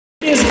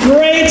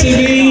great to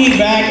be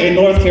back in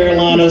North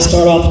Carolina.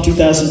 Start off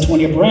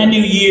 2020, a brand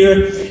new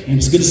year, and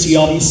it's good to see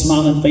all these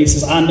smiling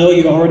faces. I know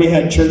you already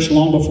had church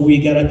long before we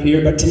got up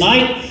here, but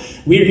tonight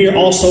we're here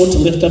also to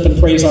lift up and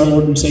praise our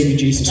Lord and Savior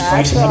Jesus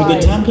Christ and have a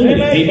good time doing it.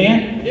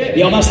 Amen?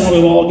 Y'all, that's why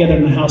we all get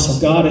in the house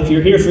of God. If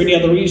you're here for any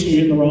other reason,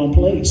 you're in the wrong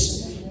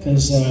place.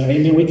 Because,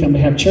 amen, we come to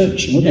have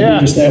church, and we're going to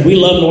do just that. We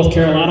love North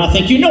Carolina. I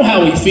think you know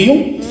how we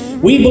feel.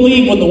 We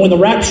believe when the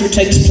rapture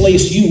takes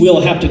place, you will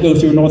have to go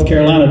through North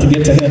Carolina to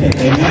get to heaven.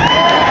 Amen?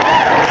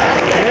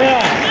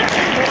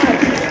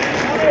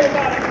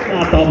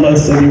 I thought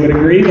most of you would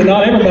agree, but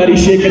not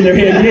everybody's shaking their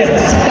head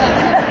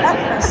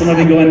yes. Some of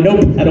you going,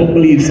 nope, I don't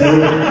believe so.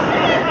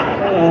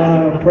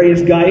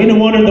 Praise God. Isn't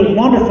it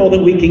wonderful that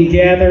we can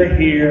gather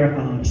here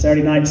on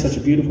Saturday night in such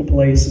a beautiful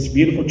place, such a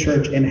beautiful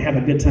church, and have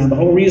a good time. The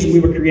whole reason we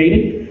were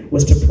created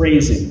was to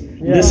praise Him.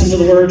 Yeah. Listen to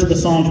the words of the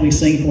songs we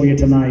sing for you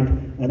tonight.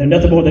 They're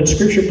nothing more than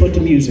Scripture put to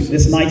music.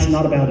 This night's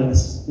not about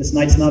us. This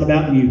night's not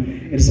about you.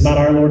 It's about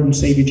our Lord and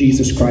Savior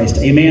Jesus Christ.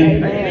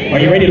 Amen? Amen. Are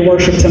you ready to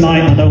worship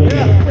tonight? I know we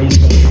are. Praise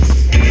God.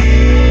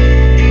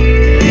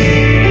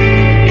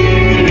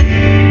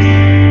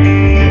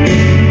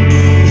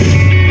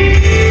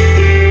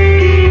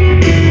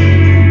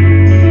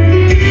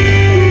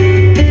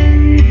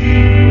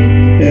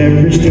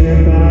 Every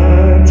step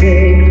I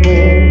take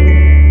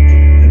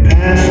home, the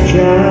past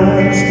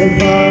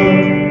justifies.